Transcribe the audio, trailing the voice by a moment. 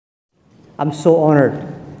I'm so honored.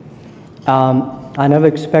 I never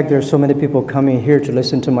expect there's so many people coming here to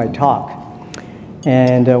listen to my talk.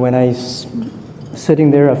 And when I sitting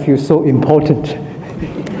there, I feel so important.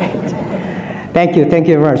 Thank you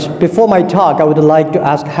very much. Before my talk, I would like to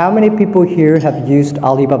ask how many people here have used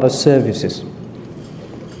Alibaba services?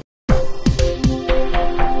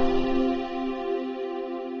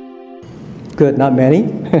 Good, not many.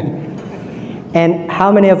 And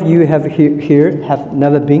how many of you here have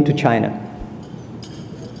never been to China?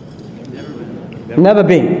 Never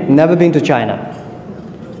been to China.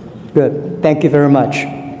 Good, thank you very much.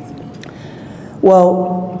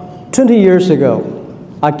 Well, 20 years ago,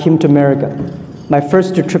 I came to America. My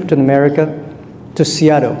first trip to America, to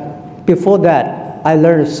Seattle. Before that, I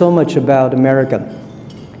learned so much about America.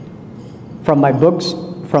 From my books,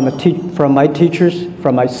 from my teachers,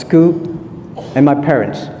 from my school, and my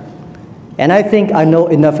parents. And I think I know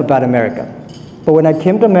enough about America. But when I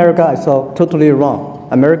came to America, I saw totally wrong.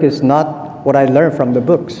 America is not what I learned from the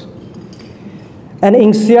books. And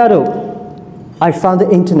in Seattle, I found the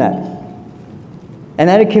internet. And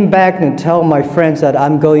I came back and tell my friends that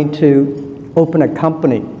I'm going to open a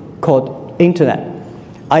company called Internet.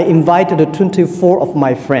 I invited 24 of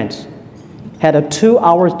my friends, had a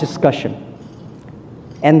 2-hour discussion.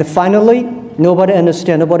 And finally, nobody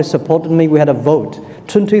understood, nobody supported me. We had a vote.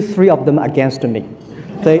 23 of them against me.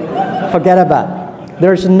 They forget about it.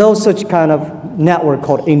 There's no such kind of network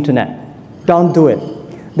called Internet. Don't do it.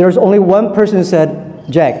 There's only one person who said,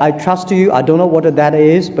 Jack, I trust you. I don't know what that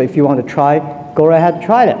is, but if you want to try, go ahead,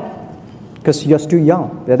 try it. Because you're still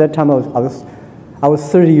young. At that time, I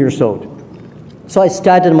was 30 years old. So I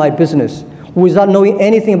started my business without knowing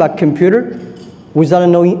anything about computer, without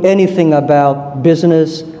knowing anything about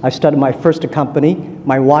business. I started my first company,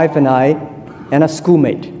 my wife and I, and a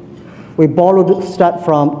schoolmate. We borrowed start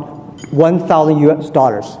from $1,000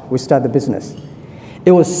 US. We started the business.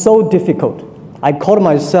 It was so difficult. I called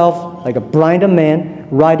myself like a blind man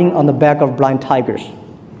riding on the back of blind tigers.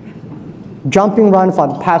 Jumping around for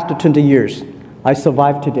the past 20 years. I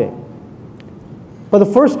survived today. But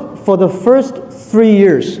for the first 3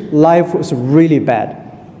 years, life was really bad.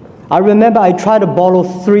 I remember I tried to borrow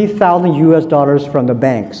 $3,000 US from the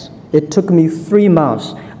banks. It took me 3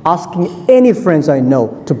 months asking any friends I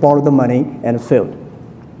know to borrow the money and failed.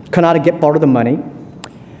 Could not borrow the money.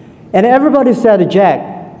 And everybody said Jack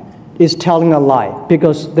is telling a lie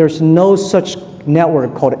because there's no such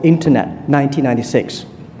network called Internet, 1996.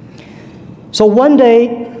 So one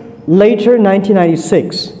day, later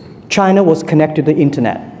 1996, China was connected to the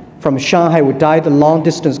Internet. From Shanghai, we died a long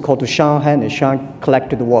distance called to Shanghai, and Shanghai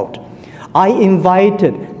collected the world. I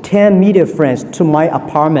invited 10 media friends to my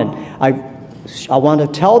apartment. I want to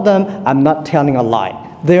tell them I'm not telling a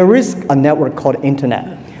lie. There is a network called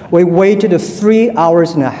Internet. We waited 3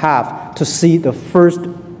 hours and a half to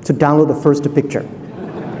download the first picture.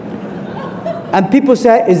 And people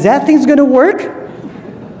said, is that thing's going to work?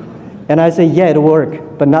 And I said, yeah, it'll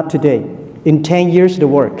work, but not today. In 10 years, it'll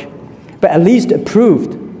work. But at least it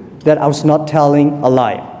proved that I was not telling a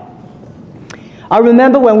lie. I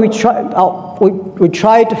remember when we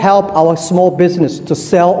tried to help our small business to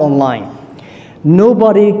sell online.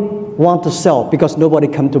 Nobody wanted to sell because nobody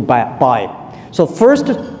come to buy. So first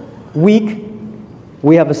week,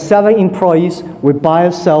 we have 7 employees. We buy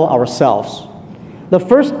and sell ourselves.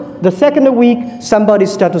 The second week, somebody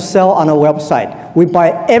started to sell on our website. We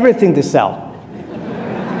buy everything they sell.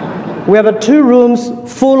 We have 2 rooms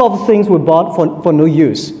full of things we bought for no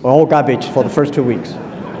use, all garbage for the first 2 weeks,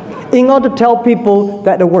 in order to tell people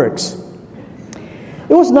that it works.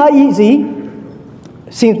 It was not easy.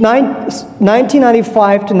 Since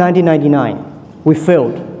 1995 to 1999, we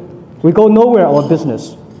failed. We go nowhere in our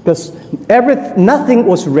business because nothing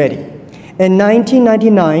was ready. In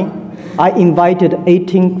 1999, I invited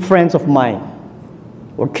 18 friends of mine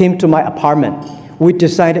who came to my apartment. We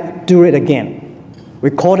decided to do it again. We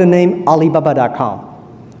called the name Alibaba.com.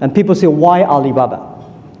 And people say, why Alibaba?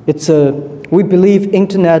 We believe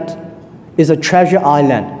Internet is a treasure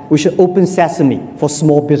island. We should open sesame for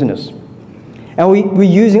small business. And we're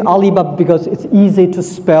using Alibaba because it's easy to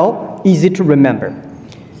spell, easy to remember.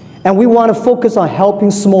 And we want to focus on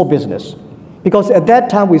helping small business. Because at that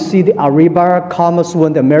time, we see the Alibaba, Commerce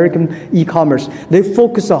One, the American e-commerce. They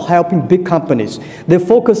focus on helping big companies. They're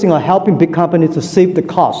focusing on helping big companies to save the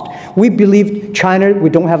cost. We believe China,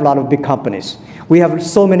 we don't have a lot of big companies. We have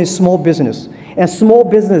so many small business. And small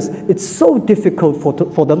business, it's so difficult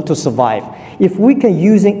for them to survive. If we can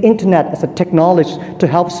use Internet as a technology to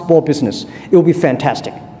help small business, it will be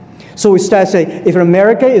fantastic. So we start saying, if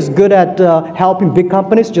America is good at helping big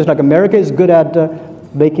companies, just like America is good at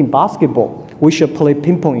making basketball, we should play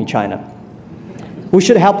ping pong in China. We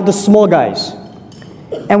should help the small guys.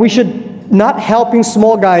 And we should not helping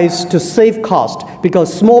small guys to save cost,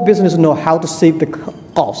 because small businesses know how to save the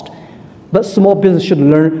cost. But small business should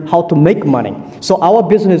learn how to make money. So our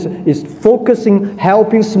business is focusing,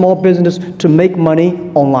 helping small business to make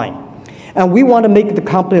money online. And we want to make the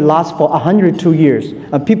company last for 102 years.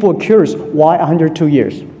 And people are curious, why 102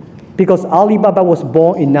 years? Because Alibaba was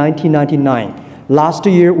born in 1999. Last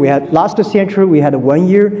century we had 1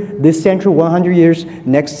 year. This century 100 years.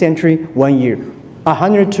 Next century 1 year.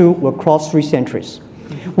 102 will cross 3 centuries.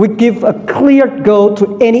 We give a clear goal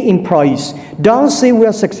to any employees. Don't say we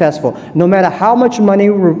are successful. No matter how much money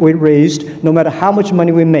we raised, no matter how much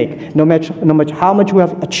money we make, no matter how much we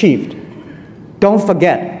have achieved, don't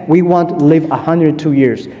forget, we want to live 102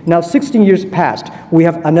 years. Now 16 years passed, we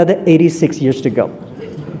have another 86 years to go.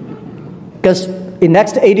 Because in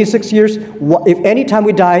next 86 years, if any time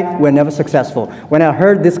we die, we're never successful. When I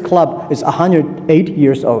heard this club is 108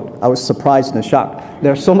 years old, I was surprised and shocked.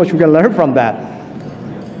 There's so much we can learn from that.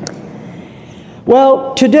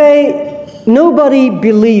 Well, today, nobody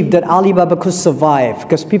believed that Alibaba could survive,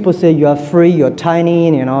 because people say you are free, you're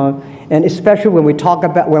tiny, you know, and especially when we talk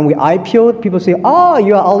about, when we IPO, people say, oh,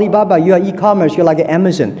 you are Alibaba, you are e-commerce, you're like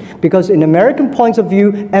Amazon. Because in American points of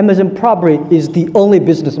view, Amazon probably is the only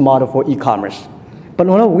business model for e-commerce. But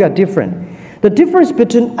no, we are different. The difference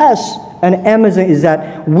between us and Amazon is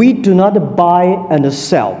that we do not buy and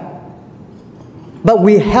sell, but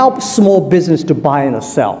we help small business to buy and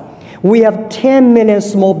sell. We have 10 million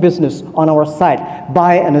small business on our site,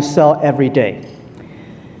 buy and sell every day.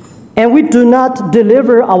 And we do not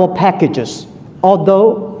deliver our packages,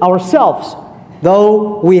 although ourselves,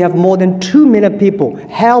 though we have more than 2 million people,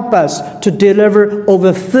 help us to deliver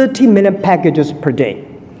over 30 million packages per day.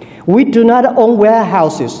 We do not own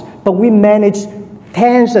warehouses, but we manage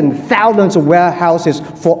tens and thousands of warehouses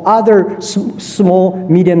for other small,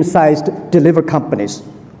 medium-sized delivery companies.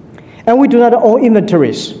 And we do not own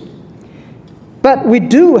inventories. But we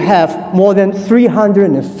do have more than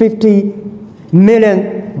 350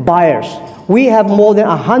 million buyers. We have more than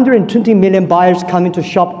 120 million buyers coming to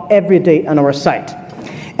shop every day on our site.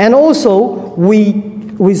 And also,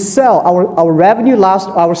 we sell, our revenue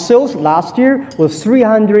our sales last year was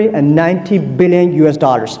 $390 billion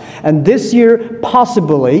US. And this year,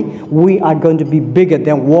 possibly, we are going to be bigger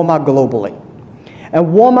than Walmart globally. And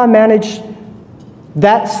Walmart managed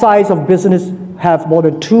that size of business have more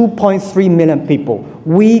than 2.3 million people.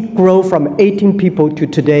 We grow from 18 people to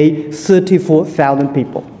today 34,000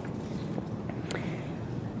 people.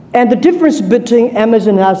 And the difference between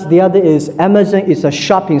Amazon and us, the other is Amazon is a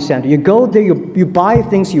shopping center. You go there, you buy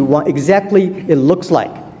things you want, exactly it looks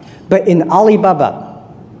like. But in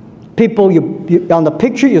Alibaba, people, on the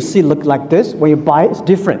picture you see look like this. When you buy it, it's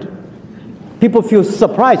different. People feel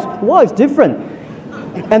surprised. Wow, it's different.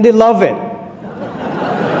 And they love it.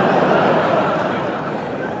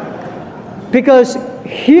 Because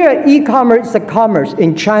here, e-commerce is a commerce.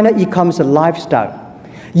 In China, e-commerce is a lifestyle.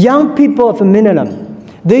 Young people of a minimum,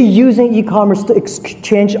 they're using e-commerce to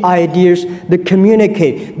exchange ideas, they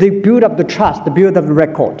communicate, they build up the trust, they build up the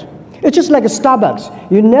record. It's just like a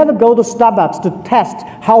Starbucks. You never go to Starbucks to test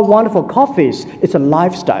how wonderful coffee is. It's a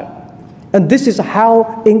lifestyle. And this is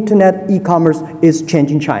how internet e-commerce is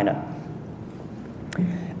changing China.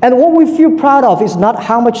 And what we feel proud of is not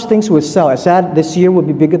how much things we sell. I said this year will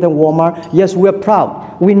be bigger than Walmart. Yes, we're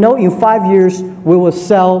proud. We know in 5 years we will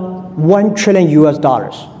sell $1 trillion US.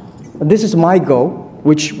 And this is my goal,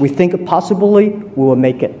 which we think possibly we will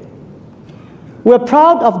make it. We're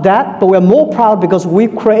proud of that, but we're more proud because we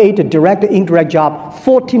created direct and indirect jobs,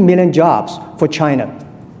 40 million jobs for China.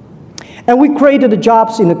 And we created the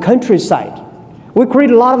jobs in the countryside. We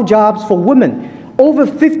created a lot of jobs for women. Over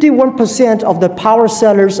 51% of the power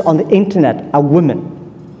sellers on the internet are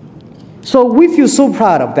women. So we feel so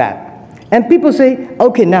proud of that. And people say,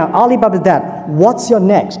 okay, now Alibaba is that. What's your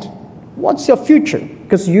next? What's your future?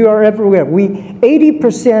 Because you are everywhere.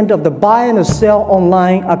 80% of the buy and sell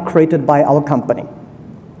online are created by our company.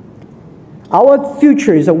 Our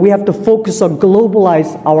future is that we have to focus on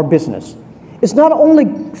globalize our business. It's not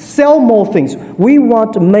only sell more things. We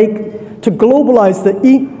want to globalize the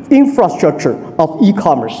infrastructure of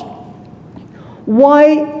e-commerce.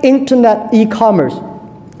 Why internet e-commerce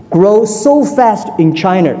grows so fast in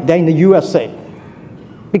China than in the USA?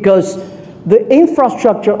 Because the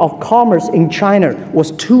infrastructure of commerce in China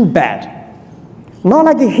was too bad. Not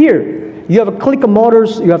like here. You have a click of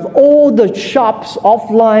motors, you have all the shops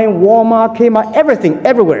offline, Walmart, Kmart, everything,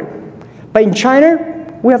 everywhere. But in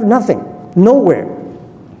China, we have nothing, nowhere.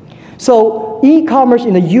 So e-commerce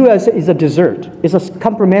in the US is a dessert. It's a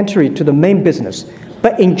complementary to the main business.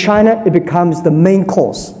 But in China, it becomes the main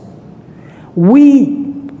course.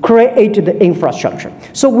 We created the infrastructure.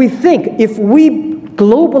 So we think if we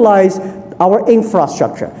globalize our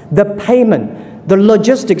infrastructure, the payment, the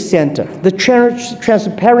logistics center, the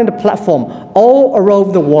transparent platform all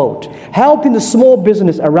around the world, helping the small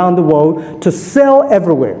business around the world to sell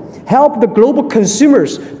everywhere, help the global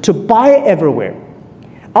consumers to buy everywhere.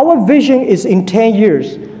 Our vision is in 10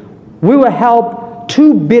 years, we will help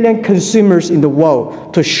 2 billion consumers in the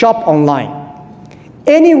world to shop online.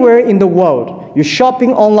 Anywhere in the world, you're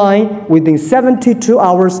shopping online, within 72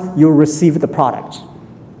 hours, you'll receive the products.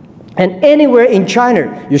 And anywhere in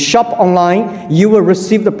China, you shop online, you will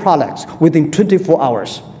receive the products within 24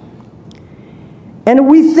 hours. And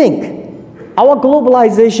we think our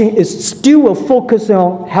globalization is still focusing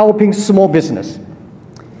on helping small business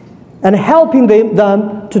and helping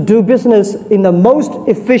them to do business in the most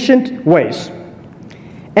efficient ways.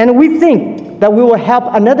 And we think that we will help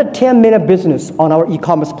another 10 million business on our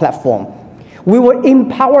e-commerce platform. We will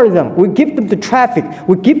empower them. We give them the traffic.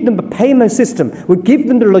 We give them the payment system. We give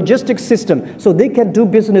them the logistics system so they can do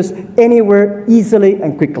business anywhere easily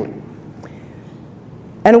and quickly.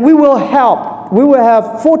 And we will help. We will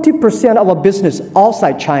have 40% of our business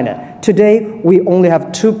outside China. Today, we only have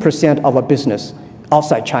 2% of our business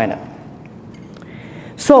outside China.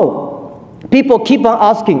 So people keep on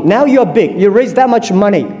asking, now you're big, you raise that much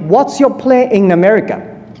money, what's your plan in America?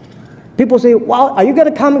 People say, well, are you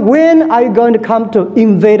going to come? When are you going to come to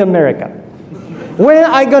invade America? When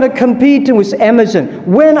are you going to compete with Amazon?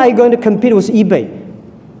 When are you going to compete with eBay?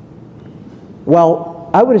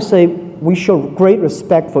 Well, I would say we show great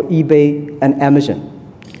respect for eBay and Amazon.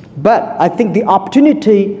 But I think the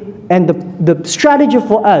opportunity and the strategy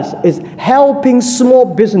for us is helping small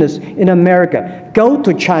business in America go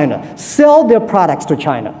to China, sell their products to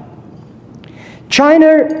China.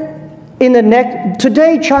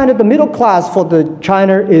 Today, China, the middle class for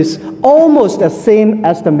China is almost the same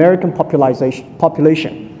as the American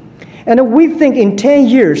population. And we think in 10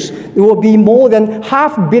 years, there will be more than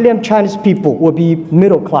 500 million Chinese people will be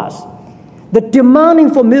middle class. The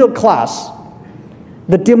demanding for middle class,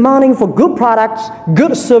 the demanding for good products,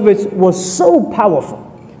 good service was so powerful,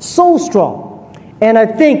 so strong. And I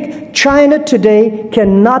think China today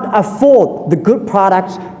cannot afford the good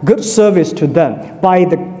products, good service to them by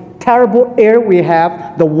the terrible air we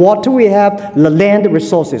have, the water we have, the land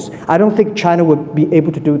resources. I don't think China would be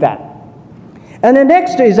able to do that. And the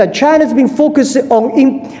next is that China's been focusing on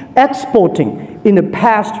exporting in the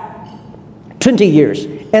past 20 years.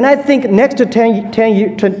 And I think next to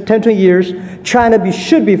 20 years, China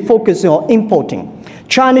should be focusing on importing.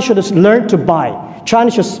 China should learn to buy.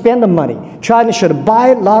 China should spend the money. China should buy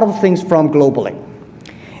a lot of things from globally.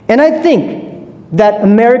 And I think that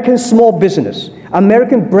American small business,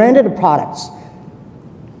 American branded products,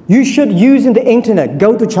 you should use in the internet,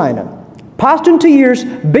 go to China. Past 20 years,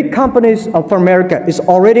 big companies of America is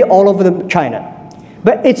already all over China.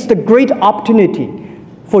 But it's the great opportunity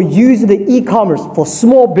for using the e-commerce for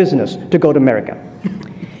small business to go to America.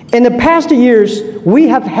 In the past years, we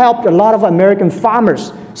have helped a lot of American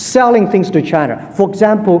farmers selling things to China. For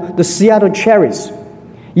example, the Seattle cherries.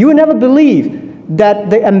 You will never believe that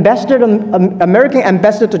the American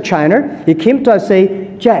ambassador to China, he came to us and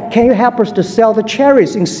say, Jack, can you help us to sell the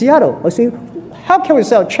cherries in Seattle? I say, how can we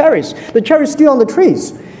sell cherries? The cherries are still on the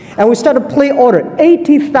trees. And we started to place order.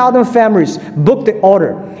 80,000 families booked the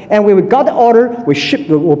order. And when we got the order,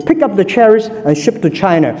 we'll pick up the cherries and ship to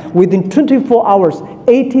China. Within 24 hours,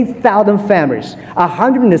 80,000 families,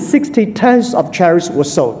 160 tons of cherries were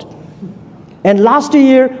sold. And last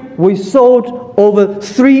year, we sold over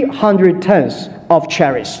 300 tons of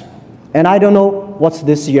cherries. And I don't know what's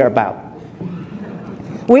this year about.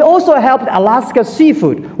 We also helped Alaska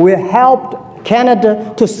Seafood. We helped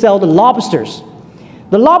Canada to sell the lobsters.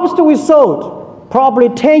 The lobster we sold, probably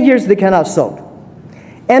 10 years they cannot sold.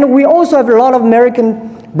 And we also have a lot of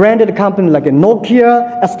American branded companies like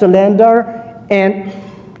Nokia, Estelander, and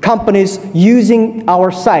companies using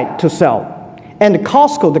our site to sell. And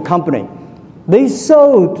Costco, the company, they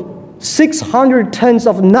sold 600 tons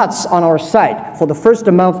of nuts on our site for the first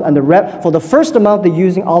month, and for the first month they're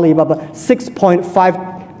using Alibaba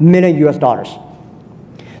 $6.5 million.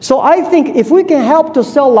 So I think if we can help to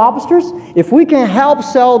sell lobsters, if we can help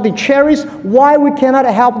sell the cherries, why we cannot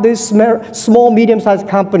help these small, medium-sized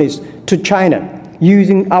companies to China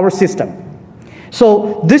using our system?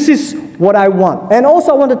 So this is what I want. And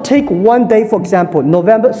also I want to take one day, for example,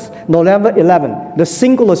 November 11, the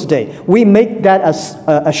Singles Day. We make that as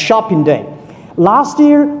a shopping day. Last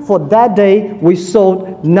year, for that day, we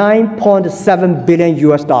sold $9.7 billion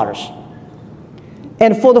US.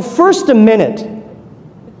 And for the first minute,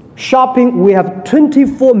 Shopping, we have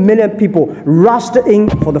 24 million people rushed in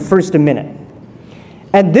for the first minute.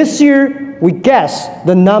 And this year, we guess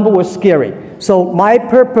the number was scary. So my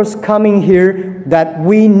purpose coming here that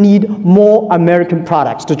we need more American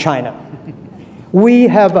products to China. We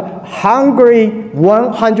have hungry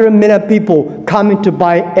 100 million people coming to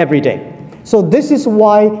buy every day. So this is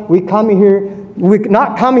why we come here. We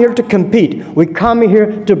not come here to compete. We come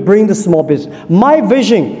here to bring the small business. My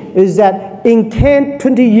vision is that in 10,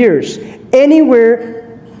 20 years,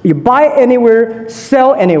 anywhere, you buy anywhere,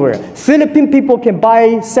 sell anywhere. Philippine people can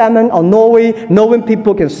buy salmon on Norway. Norwegian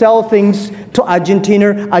people can sell things to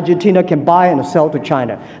Argentina. Argentina can buy and sell to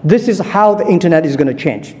China. This is how the internet is going to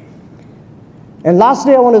change. And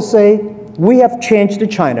lastly, I want to say, we have changed to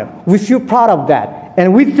China. We feel proud of that.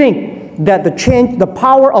 And we think that the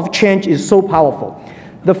power of change is so powerful.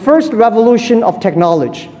 The first revolution of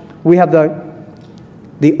technology, we have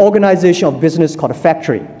the organization of business called a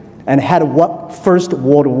factory, and had First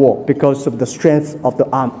World War because of the strength of the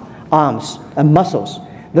arms and muscles.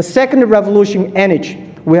 The second revolution,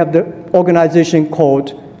 energy, we have the organization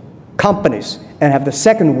called companies, and have the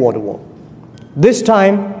Second World War. This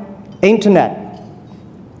time, internet,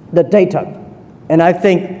 the data, and I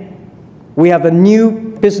think we have a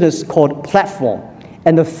new business called platform.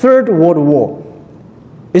 And the Third World War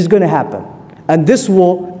is going to happen. And this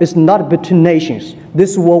war is not between nations.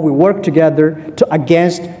 This war we work together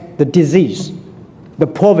against the disease, the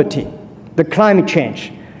poverty, the climate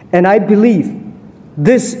change. And I believe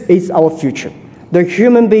this is our future. The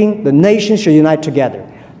human being, the nation should unite together.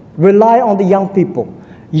 Rely on the young people,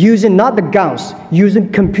 using not the guns,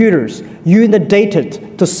 using computers, using the data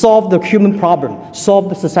to solve the human problem, solve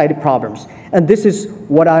the society problems. And this is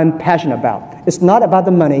what I'm passionate about. It's not about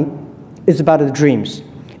the money, it's about the dreams.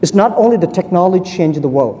 It's not only the technology changing the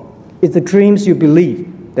world, it's the dreams you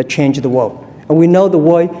believe that change the world. And we know the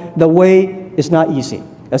way is not easy.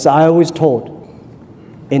 As I always told,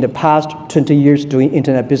 in the past 20 years doing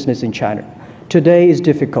internet business in China, today is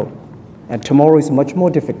difficult, and tomorrow is much more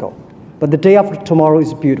difficult. But the day after tomorrow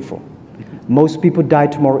is beautiful. Most people die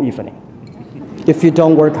tomorrow evening if you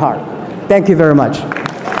don't work hard. Thank you very much.